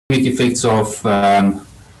effects of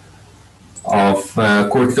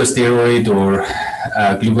corticosteroid or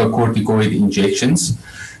glucocorticoid injections.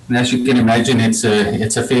 And as you can imagine, it's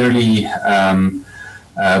a fairly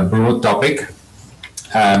broad topic.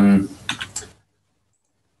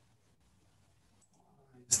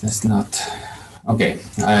 Is this not okay?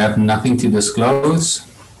 I have nothing to disclose.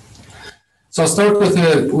 So I'll start with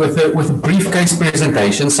a brief case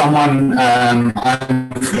presentation. Someone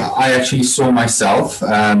I actually saw myself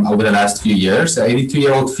over the last few years. An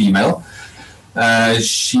 82-year-old female.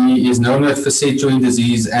 She is known with facet joint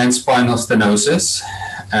disease and spinal stenosis,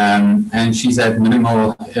 and she's had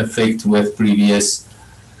minimal effect with previous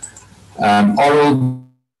oral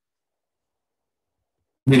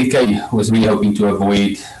medication. Was really hoping to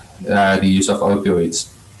avoid the use of opioids.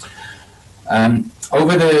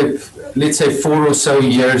 Over the, let's say, 4 or so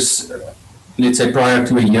years, let's say prior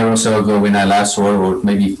to a year or so ago when I last saw her, or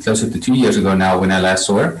maybe closer to 2 years ago now when I last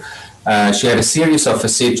saw her, she had a series of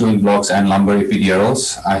facet joint blocks and lumbar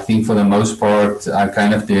epidurals. I think for the most part, I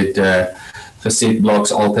kind of did facet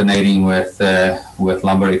blocks alternating with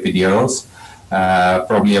lumbar epidurals.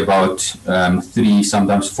 Probably about 3,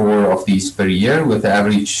 sometimes 4 of these per year, with the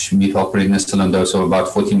average methylprednisolone dose of about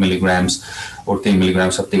 40 milligrams or 10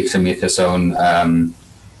 milligrams of dexamethasone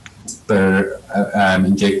per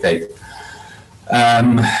injectate.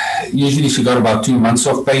 Usually she got about 2 months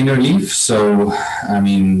of pain relief. So, I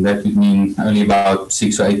mean, that would mean only about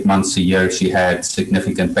 6 or 8 months a year she had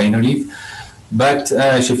significant pain relief. But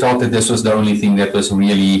she felt that this was the only thing that was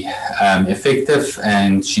really effective,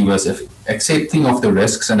 and she was accepting of the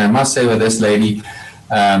risks. And I must say with this lady,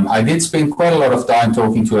 I did spend quite a lot of time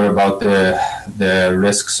talking to her about the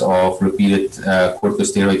risks of repeated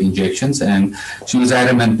corticosteroid injections, and she was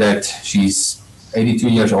adamant that she's 82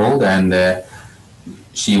 years old and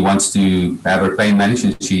she wants to have her pain managed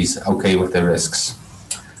and she's okay with the risks.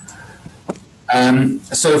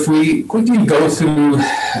 So if we quickly go through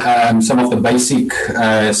some of the basic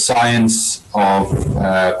science of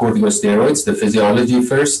corticosteroids, the physiology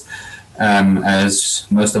first. As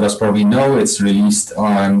most of us probably know, it's released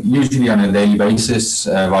usually on a daily basis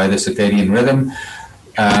via the circadian rhythm,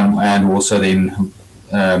 and also then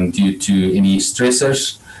due to any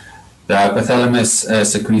stressors. The hypothalamus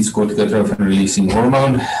secretes corticotrophin-releasing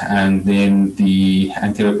hormone, and then the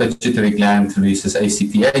anterior pituitary gland releases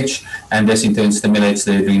ACTH, and this in turn stimulates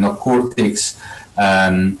the adrenal cortex,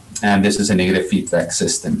 and this is a negative feedback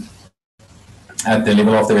system. At the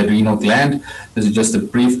level of the adrenal gland, this is just a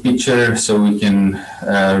brief picture so we can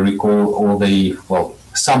recall all the, well,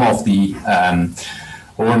 some of the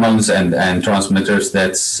hormones and transmitters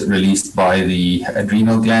that's released by the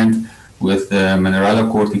adrenal gland, with the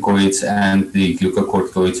mineralocorticoids and the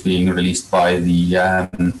glucocorticoids being released by the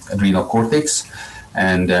adrenal cortex.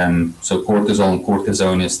 And so cortisol and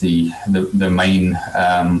cortisone is the main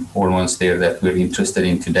hormones there that we're interested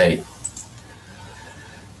in today.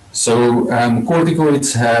 So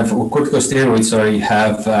corticosteroids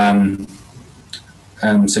have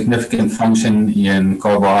significant function in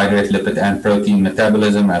carbohydrate, lipid, and protein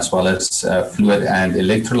metabolism, as well as fluid and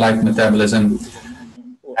electrolyte metabolism.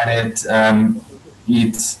 And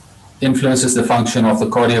it influences the function of the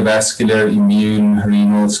cardiovascular, immune,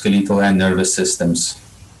 renal, skeletal, and nervous systems.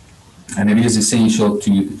 And it is essential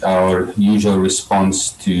to our usual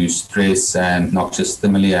response to stress and noxious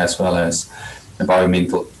stimuli, as well as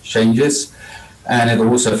environmental changes. And it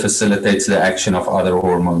also facilitates the action of other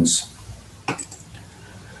hormones.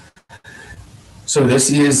 So this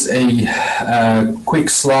is a quick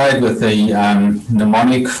slide with a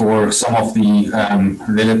mnemonic for some of the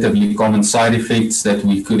relatively common side effects that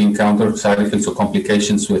we could encounter, side effects or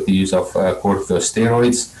complications with the use of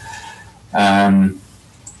corticosteroids. I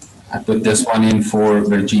put this one in for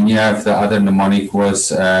Virginia if the other mnemonic was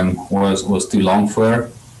too long for her.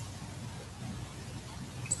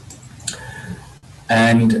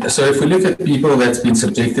 And so if we look at people that's been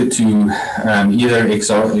subjected to either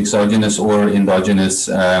exogenous or endogenous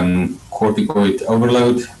corticoid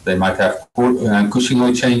overload, they might have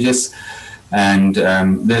Cushingoid changes. And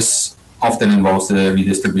this often involves the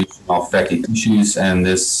redistribution of fatty tissues, and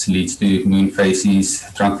this leads to moon phases,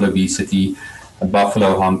 truncal obesity, a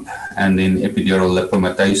buffalo hump, and then epidural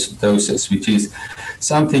lipomatosis, which is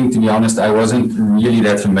something, to be honest, I wasn't really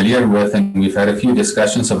that familiar with, and we've had a few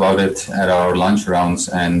discussions about it at our lunch rounds,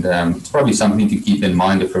 and it's probably something to keep in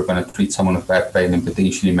mind if we're going to treat someone with back pain and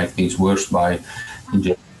potentially make things worse by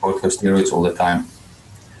injecting corticosteroids all the time.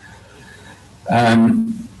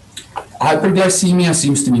 Hyperglycemia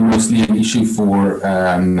seems to be mostly an issue for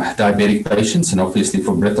diabetic patients, and obviously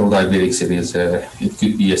for brittle diabetics, it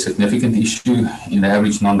could be a significant issue. In the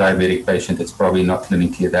average non-diabetic patient, it's probably not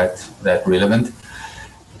clinically that relevant.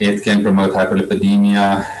 It can promote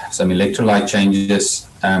hyperlipidemia, some electrolyte changes.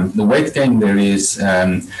 The weight gain, there is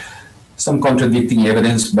some contradicting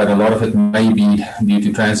evidence, but a lot of it may be due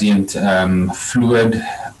to transient fluid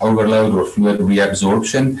overload or fluid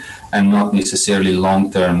reabsorption, and not necessarily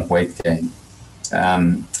long-term weight gain.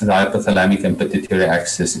 The hypothalamic and pituitary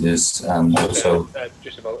axis is also...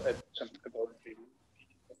 Just about something about the...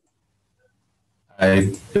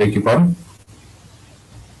 I beg your pardon?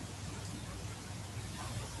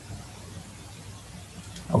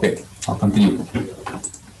 Okay, I'll continue.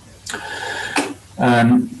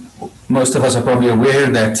 Most of us are probably aware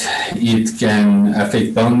that it can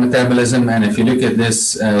affect bone metabolism, and if you look at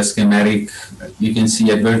this schematic, you can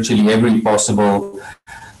see at virtually every possible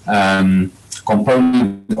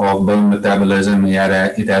component of bone metabolism,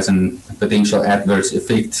 it has a potential adverse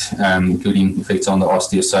effect, including effects on the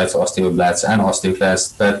osteocytes, osteoblasts, and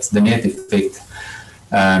osteoclasts, but the net effect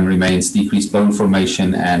remains decreased bone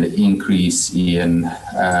formation and increase in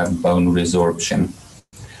bone resorption.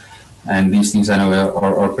 And these things I know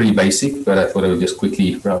are pretty basic, but I thought I would just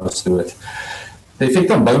quickly browse through it. The effect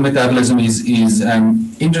on bone metabolism is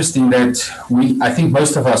interesting that I think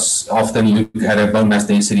most of us often look at a bone mass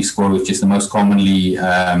density score, which is the most commonly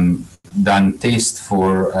done test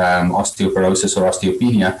for osteoporosis or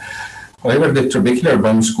osteopenia. However, the trabecular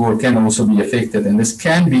bone score can also be affected, and this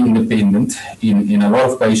can be independent. In a lot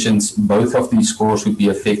of patients, both of these scores would be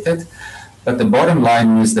affected. But the bottom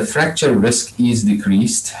line is the fracture risk is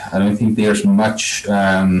decreased. I don't think there's much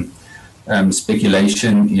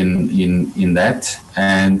speculation in that.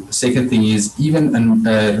 And second thing is, even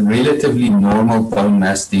a relatively normal bone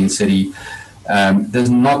mass density does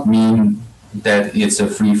not mean that it's a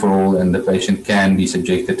free-for-all and the patient can be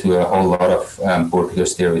subjected to a whole lot of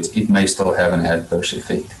corticosteroids. It may still have an adverse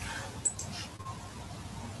effect.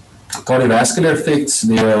 Cardiovascular effects,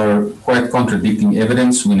 there are quite contradicting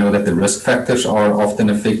evidence. We know that the risk factors are often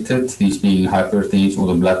affected, these being hypertension or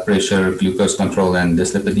the blood pressure, glucose control, and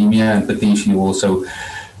dyslipidemia, and potentially also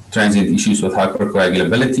transient issues with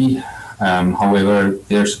hypercoagulability. However,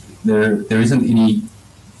 there isn't any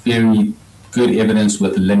very good evidence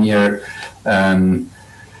with linear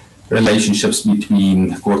relationships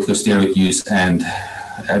between corticosteroid use and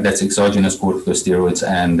that's exogenous corticosteroids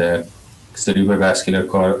and cerebrovascular,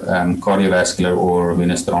 cardiovascular, or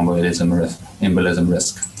venous thromboembolism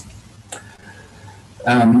risk.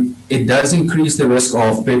 It does increase the risk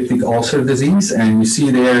of peptic ulcer disease, and you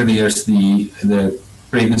see there's the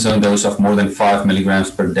prednisone dose of more than 5 milligrams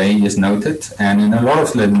per day is noted, and in a lot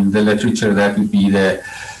of the literature that would be the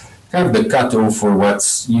kind of the cutoff for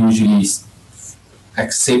what's usually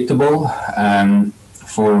acceptable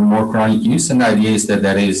for more chronic use, and the idea is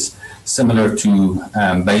that is similar to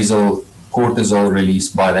basal cortisol release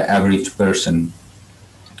by the average person.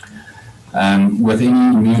 With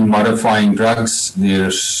any immune modifying drugs,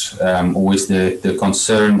 there's always the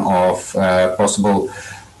concern of possible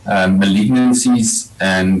malignancies,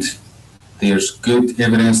 and there's good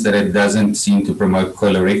evidence that it doesn't seem to promote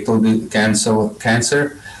colorectal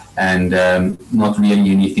cancer, and not really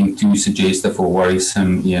anything too suggestive or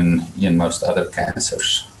worrisome in most other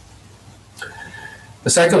cancers. The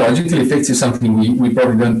psychological effects is something we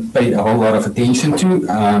probably don't pay a whole lot of attention to,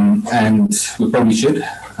 and we probably should.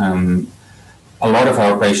 A lot of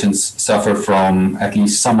our patients suffer from at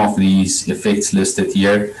least some of these effects listed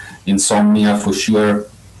here. Insomnia for sure,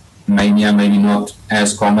 mania maybe not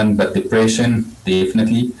as common, but depression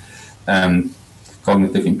definitely,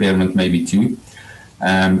 cognitive impairment maybe too.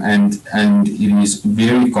 And it is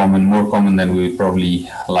very common, more common than we would probably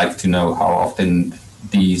like to know, how often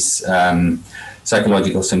these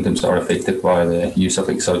psychological symptoms are affected by the use of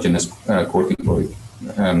exogenous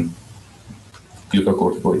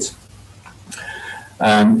glucocorticoids.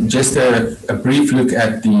 Just a brief look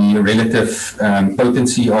at the relative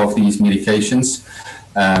potency of these medications.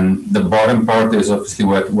 The bottom part is obviously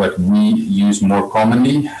what we use more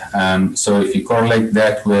commonly. So if you correlate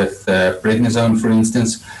that with prednisone, for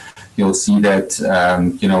instance, you'll see that a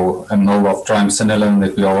mole of triamcinolone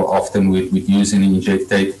that we all often would use in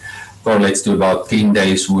injectate correlates to about 10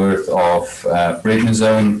 days worth of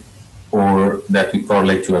prednisone, or that would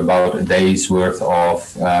correlate to about a day's worth of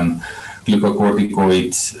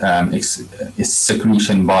glucocorticoid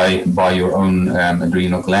secretion by your own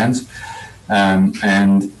adrenal glands.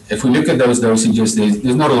 And if we look at those dosages,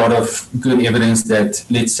 there's not a lot of good evidence that,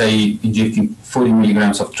 let's say, injecting 40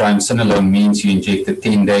 milligrams of triamcinolone means you injected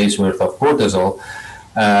 10 days worth of cortisol.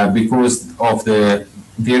 because of the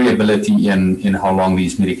variability in how long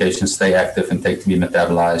these medications stay active and take to be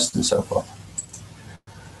metabolized and so forth.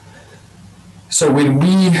 So when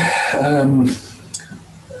we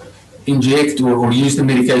inject or use the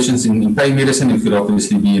medications in pain medicine, it could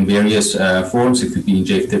obviously be in various forms. It could be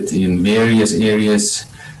injected in various areas,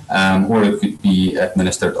 or it could be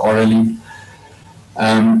administered orally.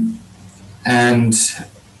 And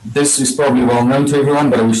this is probably well known to everyone,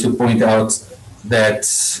 but I wish to point out that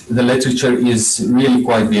the literature is really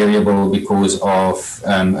quite variable because of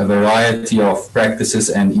a variety of practices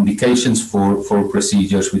and indications for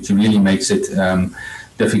procedures, which really makes it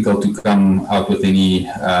difficult to come out with any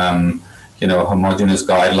homogeneous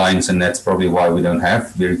guidelines, and that's probably why we don't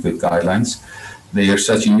have very good guidelines. There's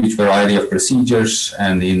such a huge variety of procedures,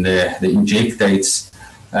 and in the inject dates,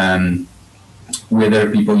 whether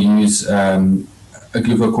people use a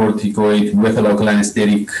glucocorticoid with a local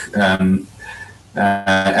anesthetic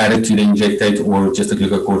added to the injectate, or just a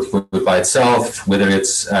glucocorticoid by itself, whether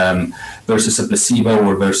it's versus a placebo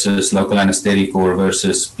or versus local anesthetic or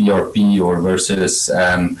versus PRP or versus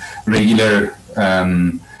regular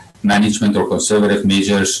management or conservative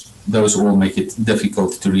measures, those all make it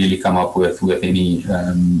difficult to really come up with any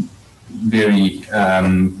very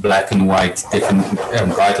black and white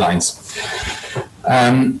guidelines.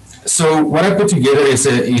 So what I put together is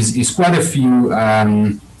quite a few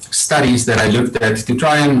studies that I looked at to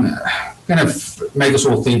try and kind of make us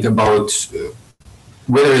all think about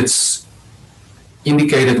whether it's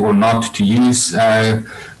indicated or not to use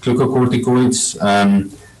glucocorticoids,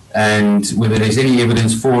 and whether there's any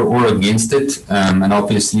evidence for or against it. And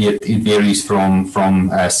obviously it varies from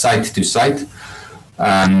site to site,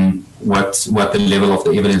 what the level of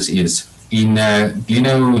the evidence is. In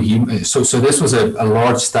so this was a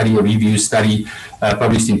large study, a review study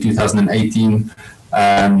published in 2018.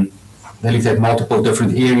 They looked at multiple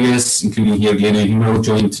different areas, including here glenohumeral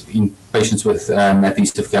joint in patients with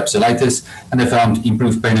adhesive capsulitis, and they found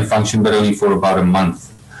improved pain and function, but only for about a month.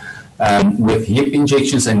 With hip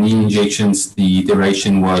injections and knee injections, the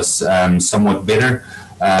duration was somewhat better,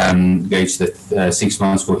 gauged at 6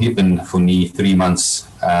 months for hip, and for knee 3 months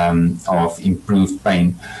of improved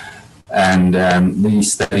pain. And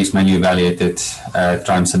these studies mainly evaluated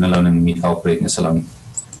triamcinolone and methylprednisolone.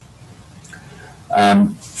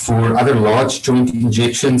 For other large joint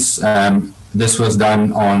injections, this was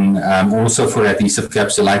done on also for adhesive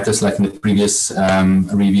capsulitis, like in the previous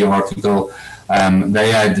review article.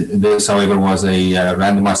 They had this, however, was a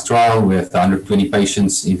randomized trial with 120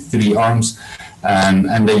 patients in 3 arms,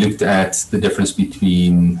 and they looked at the difference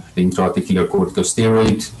between the intra-articular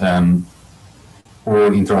corticosteroid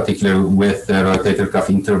or intra-articular with the rotator cuff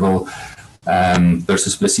interval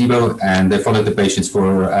versus placebo, and they followed the patients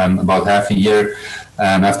for about half a year.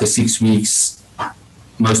 After 6 weeks,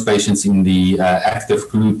 most patients in the active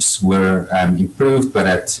groups were improved, but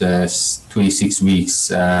at 26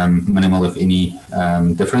 weeks, minimal if any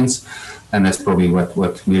difference. And that's probably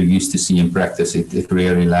what we're used to see in practice. It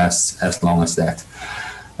rarely lasts as long as that.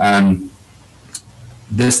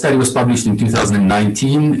 This study was published in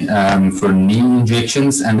 2019 for knee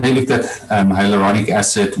injections, and they looked at hyaluronic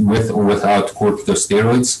acid with or without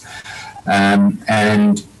corticosteroids.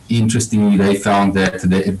 And interestingly, they found that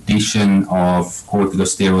the addition of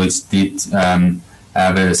corticosteroids did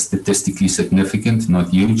have a statistically significant, not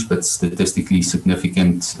huge, but statistically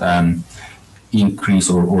significant increase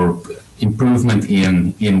or improvement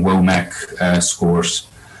in WOMAC scores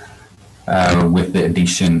with the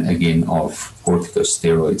addition again of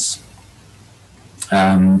corticosteroids.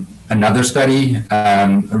 Another study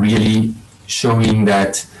really showing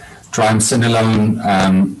that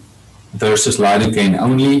triamcinolone versus lidocaine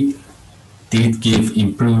only did give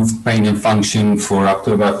improved pain and function for up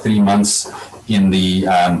to about 3 months in the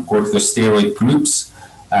corticosteroid groups,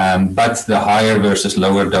 but the higher versus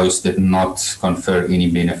lower dose did not confer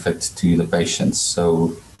any benefit to the patients.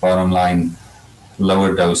 So bottom line,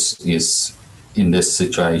 lower dose is in this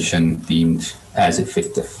situation deemed as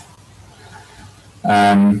effective.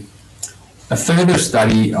 A further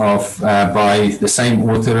study of by the same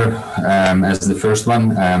author as the first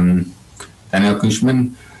one, Daniel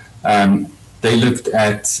Cushman, they looked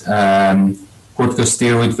at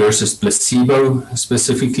corticosteroid versus placebo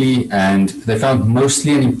specifically, and they found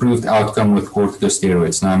mostly an improved outcome with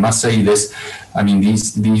corticosteroids. Now, I must say this, I mean,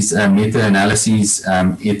 these meta-analyses,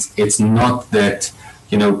 it's not that,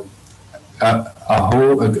 you know,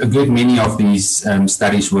 a good many of these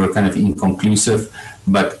studies were kind of inconclusive,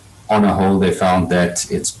 but on a whole, they found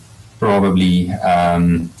that it's probably,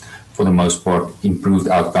 for the most part, improved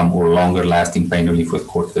outcome or longer lasting pain relief with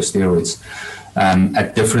corticosteroids.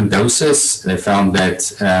 At different doses, they found that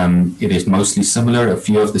it is mostly similar. A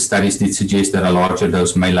few of the studies did suggest that a larger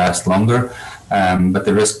dose may last longer, but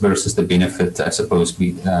the risk versus the benefit, I suppose,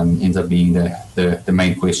 ends up being the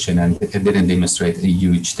main question, and it didn't demonstrate a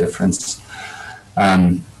huge difference.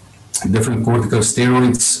 Different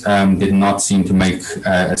corticosteroids did not seem to make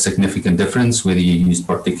a significant difference, whether you use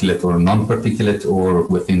particulate or non-particulate or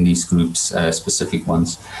within these groups, specific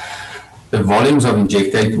ones. The volumes of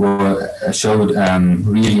injectate showed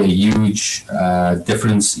really a huge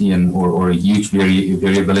difference in, or a huge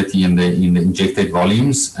variability in the injectate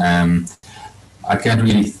volumes. I can't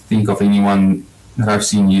really think of anyone that I've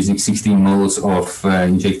seen using 16 moles of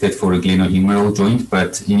injectate for a glenohumeral joint,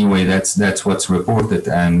 but anyway, that's what's reported,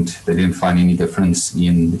 and they didn't find any difference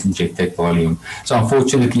in injectate volume. So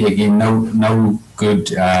unfortunately, again, no good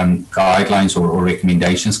guidelines or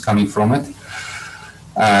recommendations coming from it.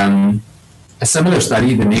 A similar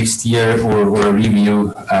study the next year, or a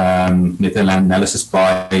review, meta-analysis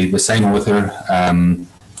by the same author,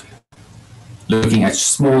 looking at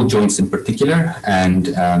small joints in particular, and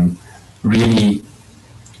really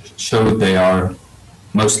showed they are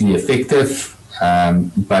mostly effective,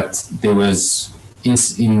 but there was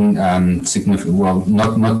significant, well,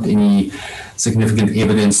 not any significant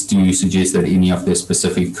evidence to suggest that any of the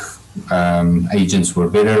specific agents were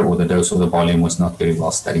better, or the dose or the volume was not very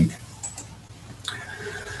well studied.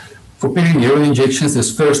 For perineural injections,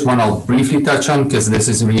 this first one I'll briefly touch on, because this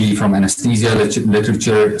is really from anesthesia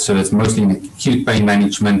literature, so it's mostly in acute pain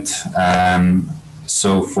management.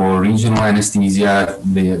 So for regional anesthesia,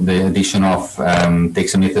 the addition of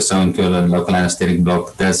dexamethasone to a local anesthetic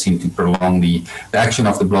block does seem to prolong the action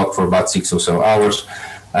of the block for about 6 or so hours,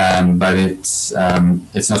 but it's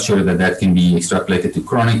not sure that can be extrapolated to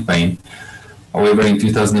chronic pain. However, in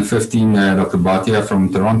 2015, Dr. Bhatia from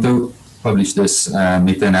Toronto published this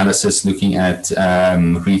meta-analysis looking at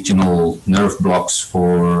regional nerve blocks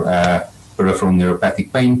for peripheral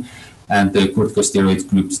neuropathic pain, and the corticosteroid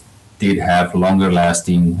groups did have longer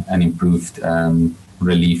lasting and improved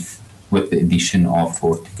relief with the addition of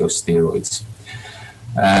corticosteroids.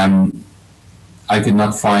 I could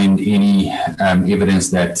not find any evidence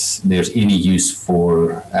that there's any use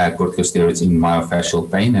for corticosteroids in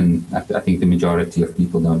myofascial pain, and I think the majority of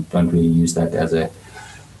people don't really use that as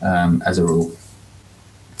a rule.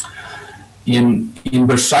 In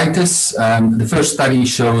bursitis, the first study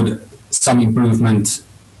showed some improvement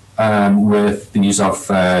with the use of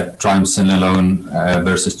triamcinolone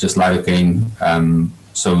versus just lidocaine.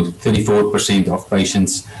 So 34% of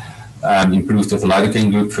patients improved with the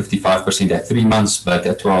lidocaine group, 55% at 3 months, but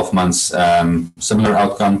at 12 months, similar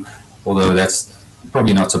outcome, although that's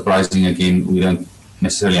probably not surprising. Again, we don't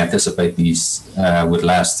necessarily anticipate these would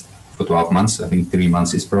last for 12 months. I think 3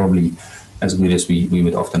 months is probably as good as we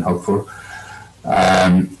would often hope for.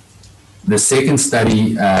 The second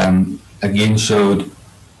study again showed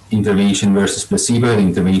intervention versus placebo, the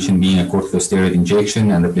intervention being a corticosteroid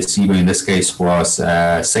injection, and the placebo in this case was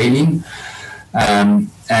saline.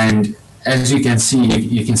 And as you can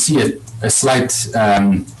see a slight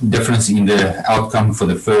difference in the outcome for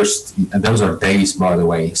the first, and those are days, by the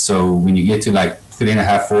way. So when you get to like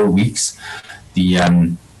 3.5, 4 weeks, the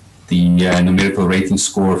numerical rating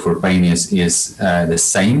score for pain is the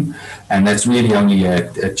same, and that's really only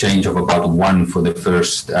a change of about 1 for the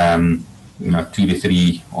first 2 to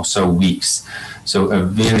 3 or so weeks. So a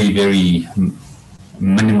very, very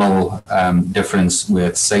minimal difference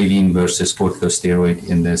with saline versus corticosteroid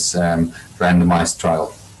in this randomized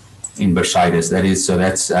trial in bursitis.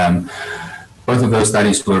 That's both of those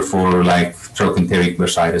studies were for like trochanteric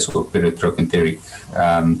bursitis or peritrochanteric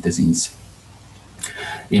disease.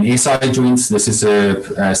 In SI joints, this is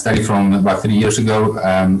a study from about 3 years ago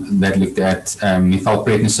that looked at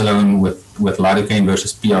methylprednisolone with lidocaine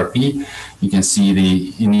versus PRP. You can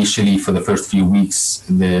see initially for the first few weeks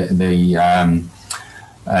the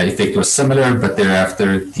effect was similar, but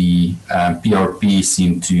thereafter the PRP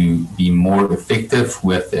seemed to be more effective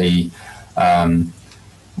with a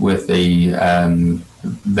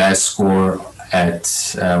VAS score at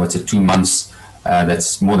 2 months.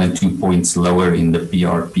 That's more than 2 points lower in the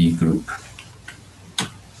PRP group.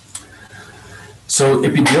 So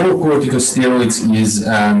epidural corticosteroids is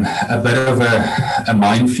a bit of a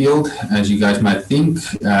minefield, as you guys might think,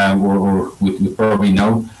 or would probably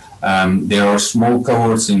know. There are small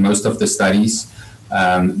cohorts in most of the studies.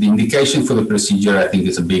 The indication for the procedure, I think,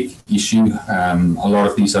 is a big issue. A lot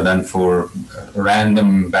of these are done for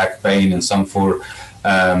random back pain and some for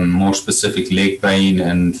more specific leg pain,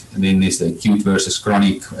 and then there's the acute versus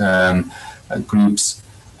chronic groups.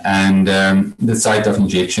 And the site of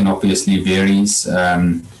injection obviously varies.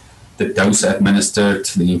 The dose administered,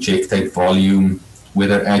 the injectate volume,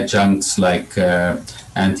 whether adjuncts like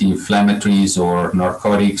anti-inflammatories or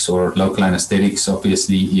narcotics or local anesthetics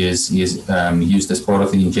obviously is used as part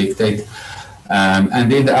of the injectate.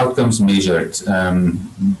 And then the outcomes measured.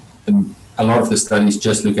 A lot of the studies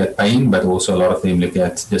just look at pain, but also a lot of them look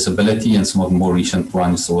at disability, and some of the more recent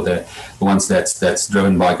ones, or the ones that's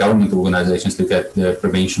driven by government organizations, look at the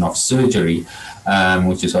prevention of surgery,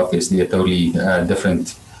 which is obviously a totally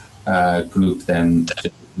different group than just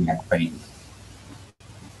looking at pain.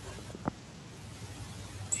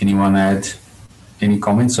 Anyone add any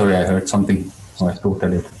comments? Sorry, I heard something. Oh, I thought I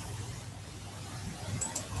did.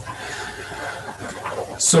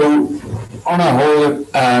 So, on a whole,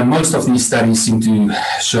 most of these studies seem to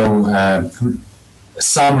show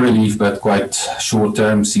some relief, but quite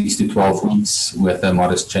short-term, 6 to 12 weeks, with a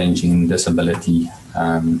modest change in disability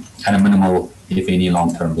and a minimal, if any,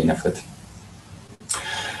 long-term benefit.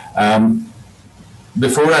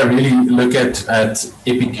 Before I really look at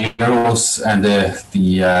epidurals and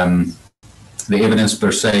the evidence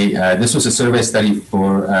per se, this was a survey study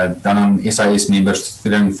done on SIS members.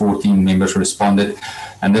 314 members responded,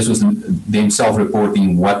 and this was them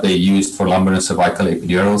self-reporting what they used for lumbar and cervical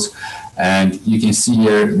epidurals. And you can see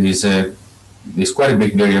here there's quite a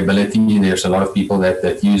big variability. There's a lot of people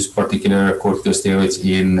that use particular corticosteroids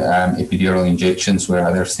in epidural injections, where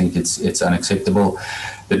others think it's unacceptable.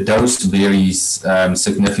 The dose varies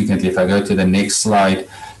significantly. If I go to the next slide,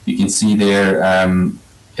 you can see there,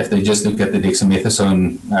 if they just look at the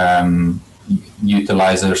dexamethasone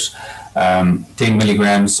utilizers, 10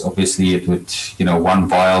 milligrams, obviously it would, one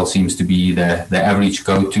vial seems to be the average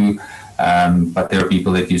go-to, but there are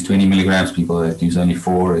people that use 20 milligrams, people that use only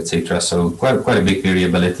 4, etc. So quite a big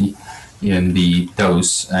variability in the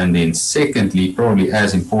dose. And then secondly, probably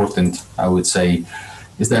as important, I would say,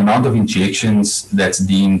 is the amount of injections that's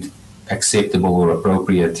deemed acceptable or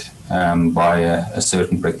appropriate by a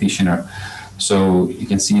certain practitioner. So you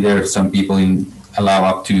can see there some people allow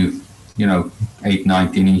up to 8,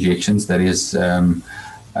 9, 10 injections. That is a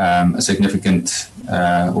significant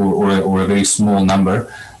or a very small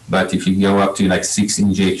number. But if you go up to like 6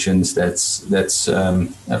 injections, that's a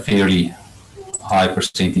fairly high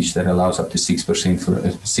percentage that allows up to 6%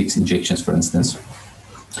 for 6 injections, for instance.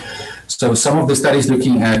 So some of the studies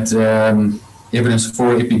looking at evidence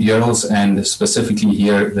for epidurals, and specifically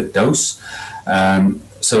here the dose.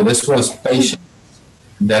 So this was patients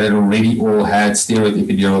that had already all had steroid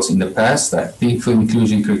epidurals in the past. I think for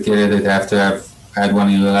inclusion criteria they have to have had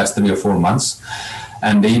one in the last 3 or 4 months.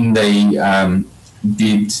 And then they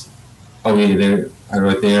did, I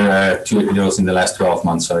wrote there 2 epidurals in the last 12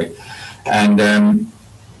 months, sorry. And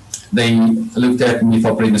they looked at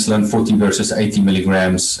methylprednisolone 40 versus 80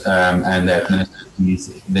 milligrams, and they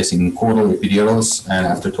administered this in caudal epidurals, and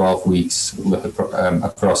after 12 weeks with a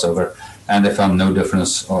crossover. And they found no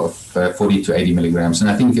difference of 40 to 80 milligrams. And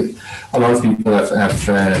I think a lot of people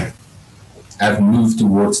have moved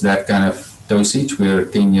towards that kind of dosage, where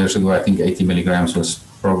 10 years ago, I think 80 milligrams was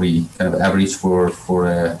probably kind of average for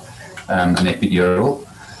an epidural.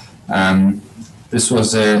 This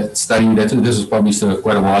was a study this was published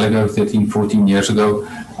quite a while ago, 13, 14 years ago.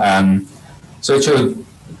 So it showed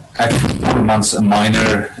at 4 months a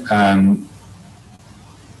minor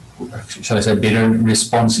shall I say, better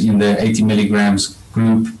response in the 80 milligrams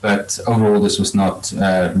group, but overall this was not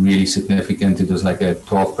really significant. It was like a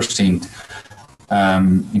 12%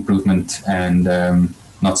 improvement, and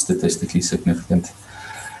not statistically significant.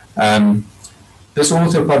 This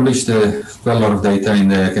author published quite a lot of data in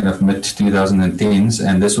the kind of mid-2010s,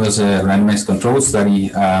 and this was a randomized controlled study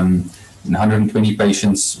in 120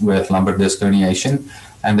 patients with lumbar disc herniation,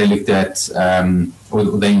 and they looked at, or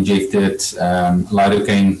they injected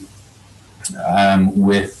lidocaine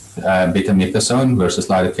with betamethasone versus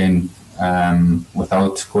lidocaine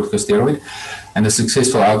without corticosteroid. And the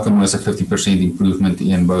successful outcome was a 50% improvement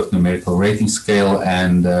in both numerical rating scale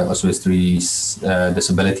and Oswestry's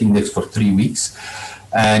disability index for 3 weeks.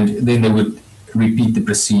 And then they would repeat the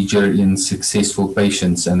procedure in successful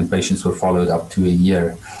patients, and the patients were followed up to a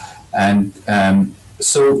year. And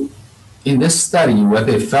so in this study, what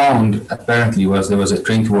they found apparently was there was a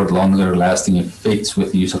trend toward longer lasting effects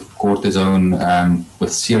with the use of cortisone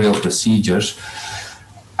with serial procedures.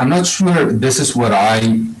 I'm not sure this is what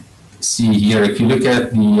I see here. If you look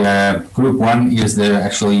at the group 1 is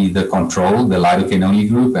actually the control, the lidocaine only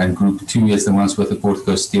group, and group 2 is the ones with the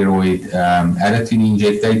corticosteroid added to the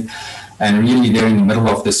injectate. And really there in the middle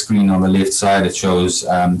of the screen on the left side, it shows,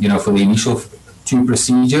 for the initial 2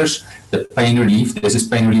 procedures, the pain relief, this is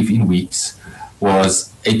pain relief in weeks.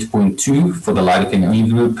 was 8.2 for the lidocaine only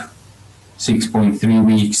group, 6.3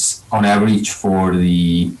 weeks on average for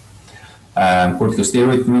the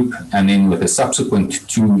corticosteroid group, and then with the subsequent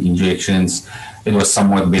 2 injections, it was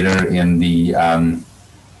somewhat better in the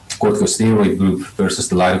corticosteroid group versus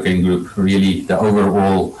the lidocaine group. Really, the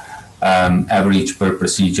overall average per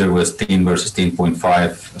procedure was 10 versus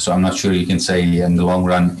 10.5. So I'm not sure you can say in the long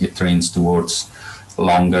run it trends towards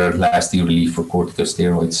longer lasting relief for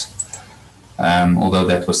corticosteroids, although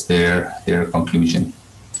that was their conclusion.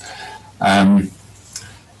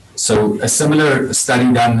 So a similar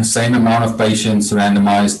study done, the same amount of patients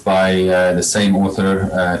randomized by the same author.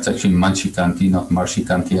 It's actually Manchikanti, not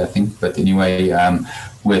Marshikanti, I think. But anyway,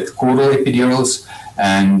 with chordal epidurals,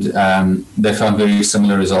 and they found very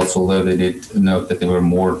similar results, although they did note that there were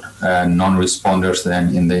more non-responders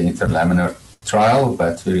than in the interlaminar trial,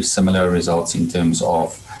 but very similar results in terms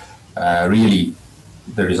of really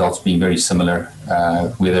the results being very similar,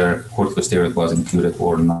 whether corticosteroid was included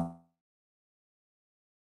or not.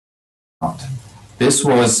 This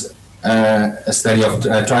was a study of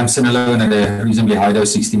triamcinolone at a reasonably high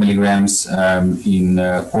dose, 60 milligrams in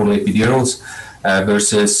chordal epidurals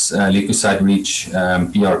versus leukocyte-rich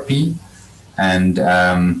PRP, and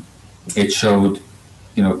it showed,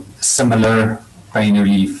 similar pain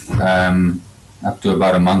relief up to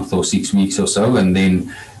about a month or 6 weeks or so, and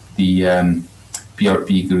then the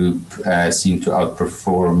PRP group seemed to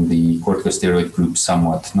outperform the corticosteroid group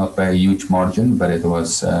somewhat, not by a huge margin, but it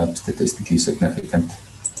was statistically significant.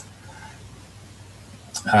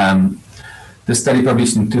 The study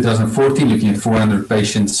published in 2014, looking at 400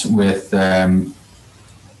 patients with, again,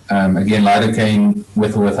 lidocaine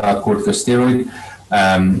with or without corticosteroid,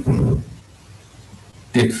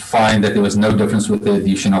 did find that there was no difference with the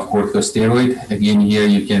addition of corticosteroid. Again, here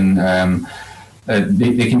you can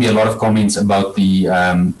there can be a lot of comments about the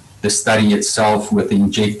study itself with the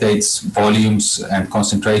injectates, volumes and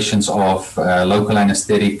concentrations of local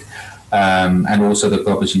anesthetic, and also the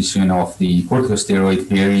composition of the corticosteroid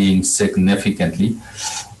varying significantly,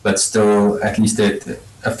 but still at least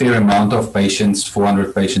a fair amount of patients,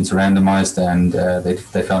 400 patients randomized, and they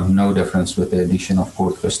found no difference with the addition of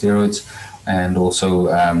corticosteroids, and also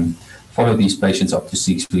followed these patients up to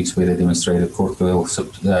 6 weeks where they demonstrated cortical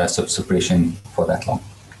subsuppression for that long.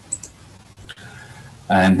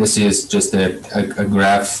 And this is just a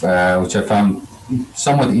graph which I found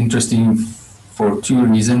somewhat interesting for 2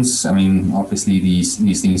 reasons. I mean, obviously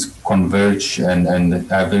these things converge and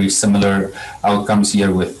have very similar outcomes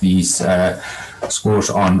here with these scores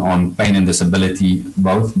on pain and disability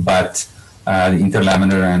both, but the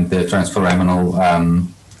interlaminar and the transforaminal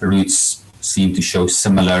routes seem to show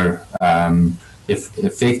similar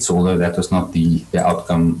effects, although that was not the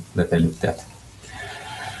outcome that they looked at.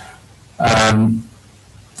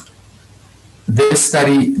 This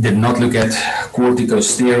study did not look at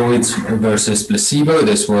corticosteroids versus placebo.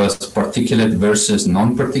 This was particulate versus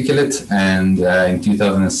non-particulate, and in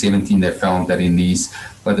 2017 they found that in these,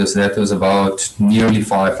 that was about nearly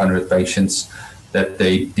 500 patients, that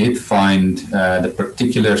they did find the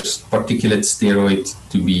particulate steroid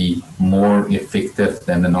to be more effective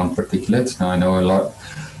than the non-particulate. Now I know a lot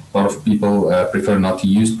of people prefer not to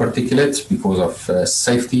use particulates because of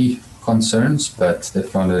safety concerns, but they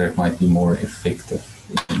found that it might be more effective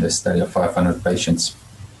in this study of 500 patients.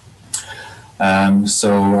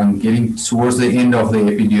 So I'm getting towards the end of the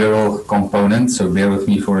epidural component, so bear with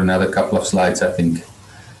me for another couple of slides, I think.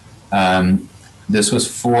 This was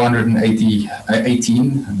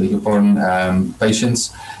 418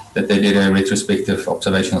 patients that they did a retrospective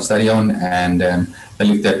observational study on, and they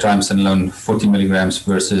looked at triamcinolone 40 milligrams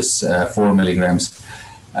versus 4 milligrams.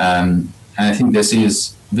 And I think this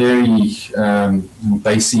is very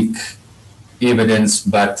basic evidence,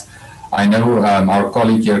 but I know our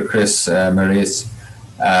colleague here, Chris Mares,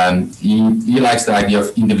 he likes the idea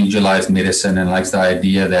of individualized medicine and likes the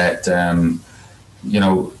idea that,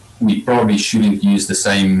 we probably shouldn't use the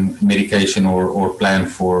same medication or plan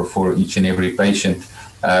for each and every patient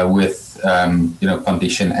with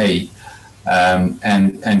condition A.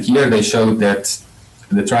 And here they showed that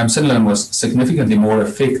the triamcinolone was significantly more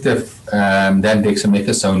effective than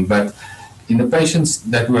dexamethasone, but in the patients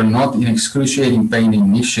that were not in excruciating pain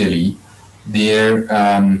initially, their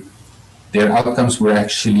outcomes were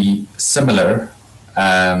actually similar.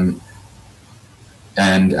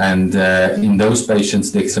 And in those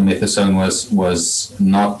patients, dexamethasone was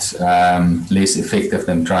not less effective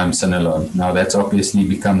than triamcinolone. Now that's obviously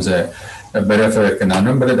becomes a bit of a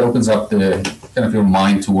conundrum, but it opens up the kind of your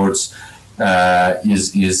mind towards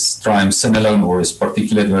is triamcinolone or is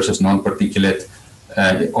particulate versus non-particulate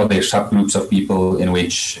or there are subgroups of people in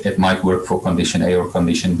which it might work for condition A or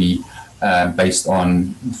condition B, based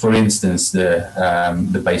on, for instance, the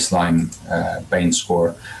baseline pain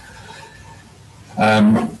score.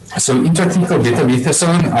 So intrathecal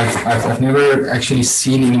betamethasone, I've never actually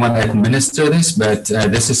seen anyone administer this, but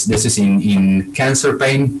this is in cancer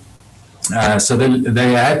pain. So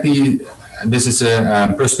they had this is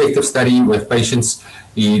a prospective study with patients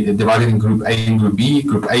divided in Group A and Group B.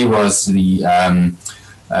 Group A was the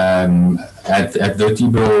had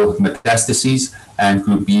vertebral metastases, and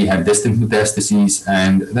Group B had distant metastases,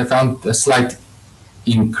 and they found a slight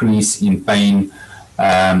increase in pain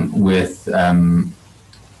with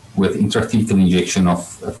intrathecal injection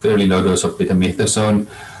of a fairly low dose of betamethasone,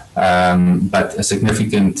 but a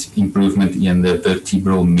significant improvement in the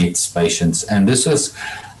vertebral METs patients. And this was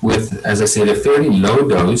with, as I said, a fairly low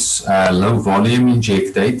dose, low volume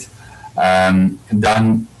injectate,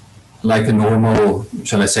 done like a normal,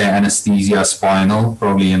 shall I say, anesthesia spinal,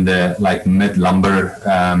 probably in the like mid lumbar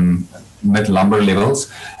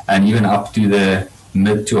levels, and even up to the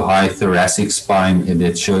mid to high thoracic spine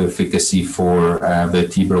that show efficacy for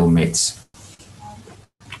vertebral METs.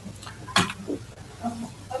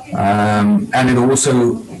 And it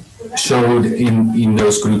also showed in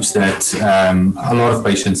those groups that a lot of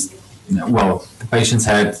patients, well, the patients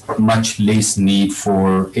had much less need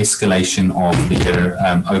for escalation of their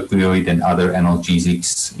opioid and other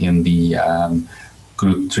analgesics in the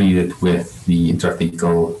group treated with the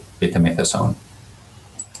intrathecal betamethasone.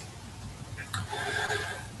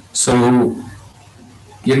 So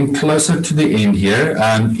getting closer to the end here,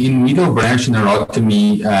 in medial branch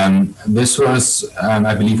neurotomy, this was,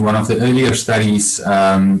 I believe, one of the earlier studies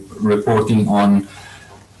reporting on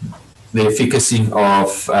the efficacy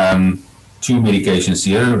of two medications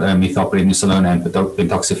here, methylprednisolone and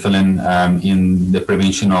pentoxifillin, in the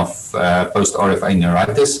prevention of post-RFA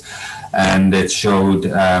neuritis. And it showed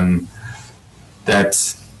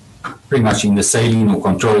that pretty much in the saline or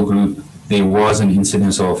control group, there was an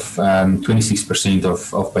incidence of 26%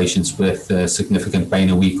 of patients with significant pain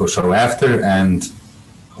a week or so after, and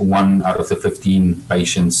 1 out of the 15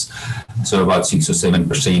 patients, so about 6 or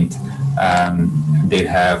 7%, did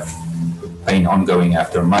have pain ongoing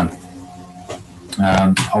after a month.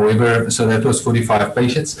 However, so that was 45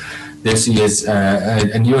 patients. This is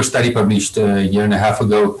a newer study published a year and a half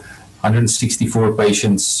ago, 164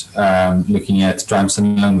 patients looking at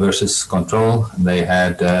triamcinolone versus control. They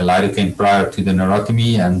had lidocaine prior to the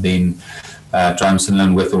neurotomy, and then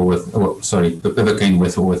triamcinolone bupivacaine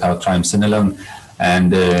with or without triamcinolone,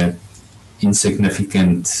 and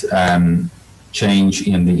insignificant change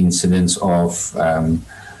in the incidence of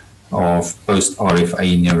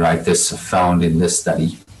post-RFA neuritis found in this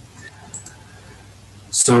study.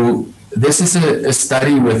 So this is a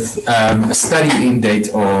study with a study end date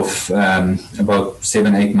of about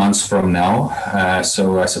 7-8 months from now.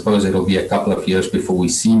 So I suppose it'll be a couple of years before we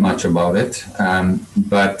see much about it.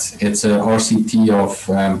 But it's a RCT of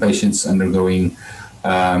patients undergoing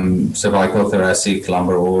cervical, thoracic,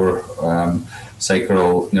 lumbar, or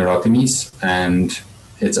sacral neurotomies. And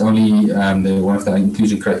it's only one of the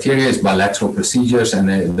inclusion criteria is bilateral procedures, and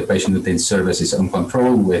the patient would then serve as his own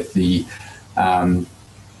control with the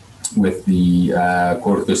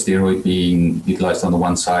corticosteroid being utilized on the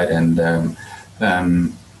one side and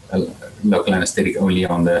local anesthetic only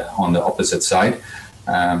on the opposite side.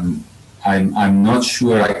 I'm not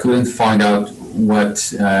sure. I couldn't find out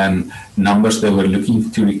what numbers they were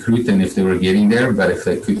looking to recruit and if they were getting there. But if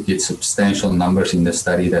they could get substantial numbers in the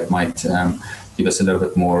study, that might give us a little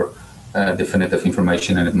bit more definitive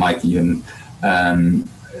information, and it might even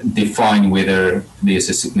define whether there's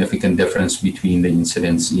a significant difference between the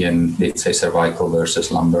incidence in, let's say, cervical versus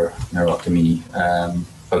lumbar neurotomy,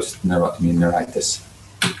 post-neurotomy neuritis.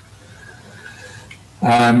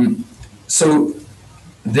 So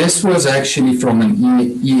this was actually from an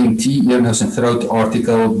ENT, ear, nose, and throat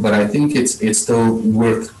article, but I think it's still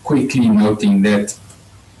worth quickly noting that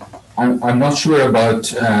I'm not sure about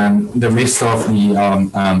the rest of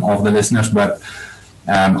the listeners, but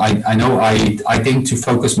I know I tend to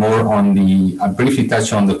focus more on I briefly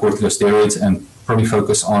touch on the corticosteroids and probably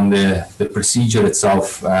focus on the procedure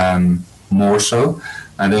itself more so.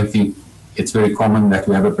 I don't think it's very common that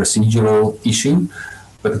we have a procedural issue,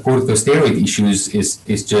 but the corticosteroid issues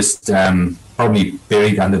is just probably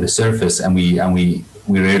buried under the surface, and we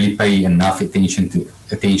rarely pay enough attention to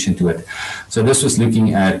it. So this was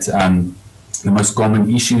looking at the most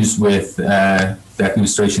common issues with the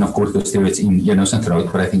administration of corticosteroids in ear, nose, and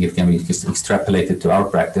throat, but I think it can be extrapolated to our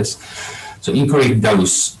practice. So incorrect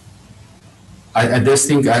dose. At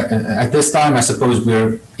this time, I suppose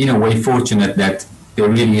we're in a way fortunate that there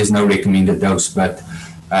really is no recommended dose, but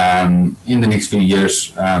in the next few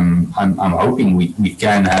years, I'm hoping we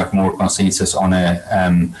can have more consensus on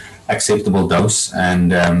a acceptable dose,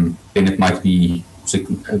 and then it might be,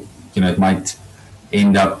 it might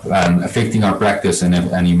end up affecting our practice,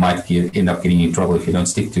 and you might end up getting in trouble if you don't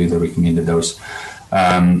stick to the recommended dose.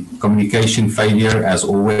 Communication failure, as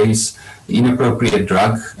always. Inappropriate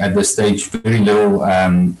drug at this stage, very little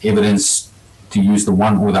evidence to use the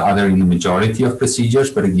one or the other in the majority of procedures,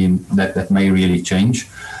 but again, that may really change.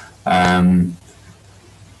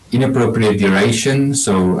 Inappropriate duration,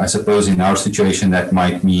 so I suppose in our situation that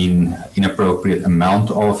might mean inappropriate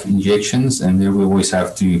amount of injections, and there we always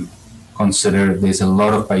have to consider there's a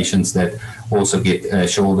lot of patients that also get a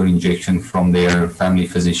shoulder injection from their family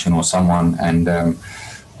physician or someone, and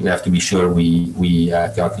we have to be sure we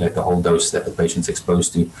calculate the whole dose that the patient's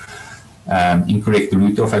exposed to. Incorrect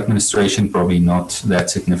route of administration, probably not that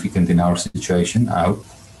significant in our situation, I hope.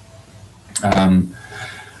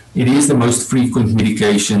 It is the most frequent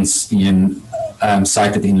medications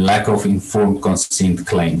cited in lack of informed consent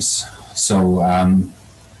claims. So,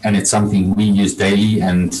 and it's something we use daily,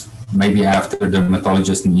 and maybe after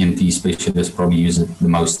dermatologists and ENT specialists probably use it the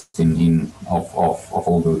most of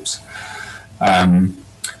all groups.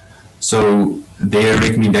 So their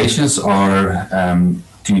recommendations are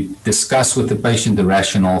to discuss with the patient the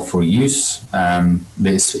rationale for use,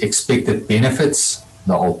 the expected benefits,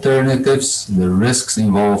 the alternatives, the risks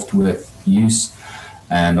involved with use,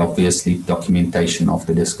 and obviously documentation of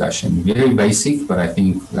the discussion. Very basic, but I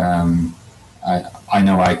think I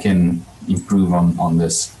know I can improve on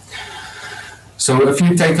this. So a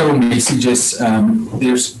few take-home messages.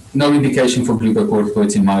 There's no indication for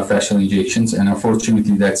glucocorticoids in myofascial injections, and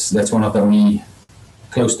unfortunately that's one of the only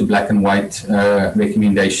close to black and white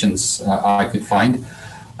recommendations I could find.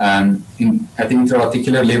 At the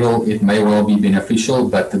intra-articular level, it may well be beneficial,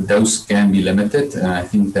 but the dose can be limited, and I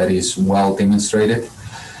think that is well demonstrated.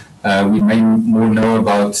 We may more know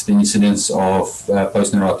about the incidence of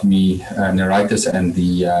post-neurotomy neuritis and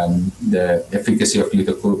the efficacy of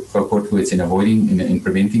glucocorticoids in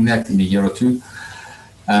preventing that in a year or two.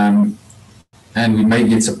 And we may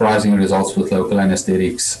get surprising results with local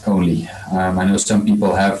anesthetics only. I know some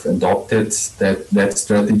people have adopted that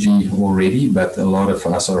strategy already, but a lot of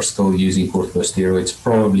us are still using corticosteroids,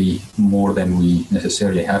 probably more than we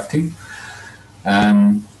necessarily have to.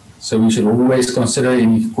 So we should always consider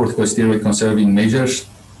any corticosteroid conserving measures.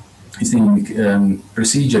 Is the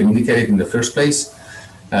procedure indicated in the first place?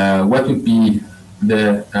 What would be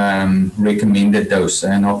the recommended dose?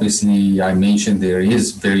 And obviously I mentioned there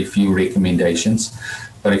is very few recommendations,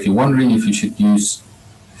 but if you're wondering if you should use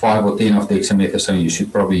 5 or 10 of dexamethasone, you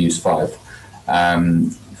should probably use 5.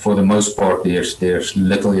 For the most part, there's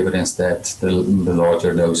little evidence that the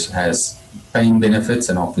larger dose has pain benefits,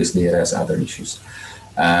 and obviously it has other issues.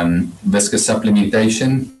 Viscous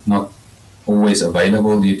supplementation, not always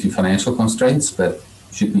available due to financial constraints, but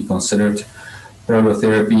should be considered.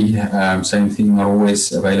 Prolotherapy, same thing, not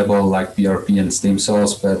always available like PRP and stem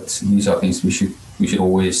cells, but these are things we should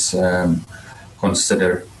always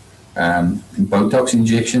consider. Botox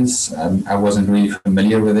injections, I wasn't really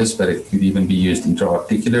familiar with this, but it could even be used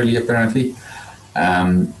intra-articularly apparently.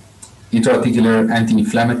 Intra-articular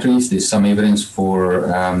anti-inflammatories, there's some evidence for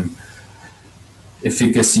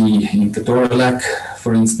efficacy in ketorolac,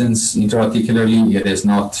 for instance, intra-articularly. It is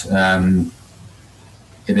not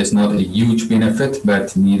a huge benefit,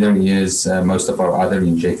 but neither is most of our other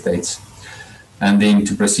injectates. And then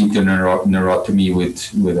to proceed to neurotomy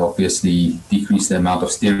would obviously decrease the amount of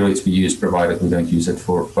steroids we use, provided we don't use it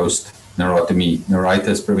for post-neurotomy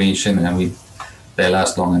neuritis prevention, and they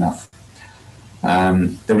last long enough.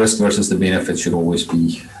 The risk versus the benefit should always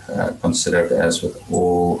be considered, as with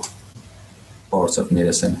all parts of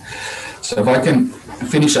medicine. So if I can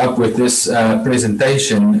finish up with this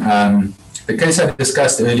presentation, the case I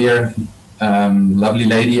discussed earlier, lovely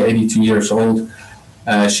lady, 82 years old,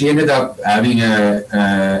 she ended up having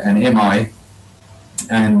an MI,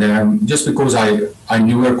 and just because I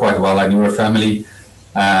knew her quite well, I knew her family,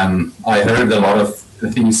 I heard a lot of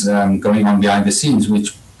things going on behind the scenes,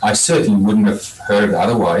 which I certainly wouldn't have heard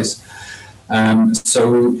otherwise.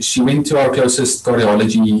 So she went to our closest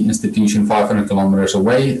cardiology institution 500 kilometers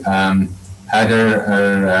away, had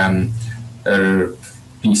her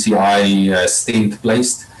PCI stent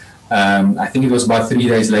placed. I think it was about 3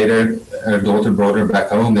 days later, her daughter brought her back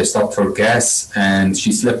home. They stopped for gas, and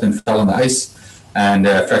she slipped and fell on the ice and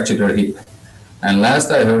fractured her hip. And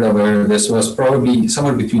last I heard of her, this was probably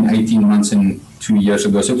somewhere between 18 months and 2 years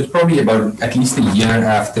ago. So it was probably about at least a year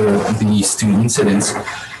after these two incidents.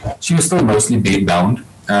 She was still mostly bedbound.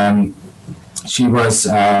 she was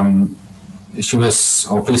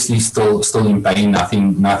obviously still in pain.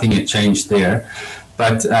 Nothing had changed there,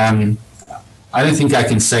 but I don't think I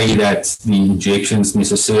can say that the injections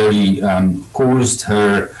necessarily caused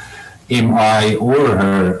her MI or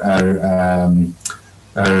her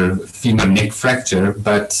femur neck fracture,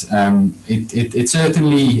 but it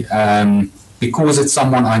certainly, because it's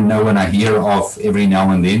someone I know and I hear of every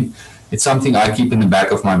now and then, it's something I keep in the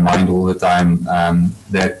back of my mind all the time,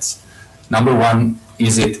 that number one,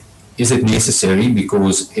 is it necessary,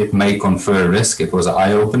 because it may confer risk. It was an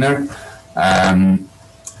eye-opener.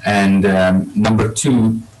 And number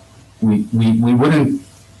two, we wouldn't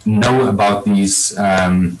know about these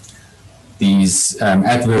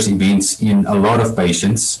adverse events in a lot of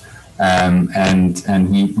patients, and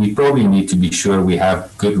we probably need to be sure we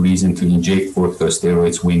have good reason to inject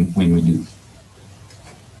corticosteroids when we do.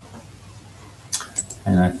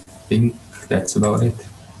 And I think that's about it.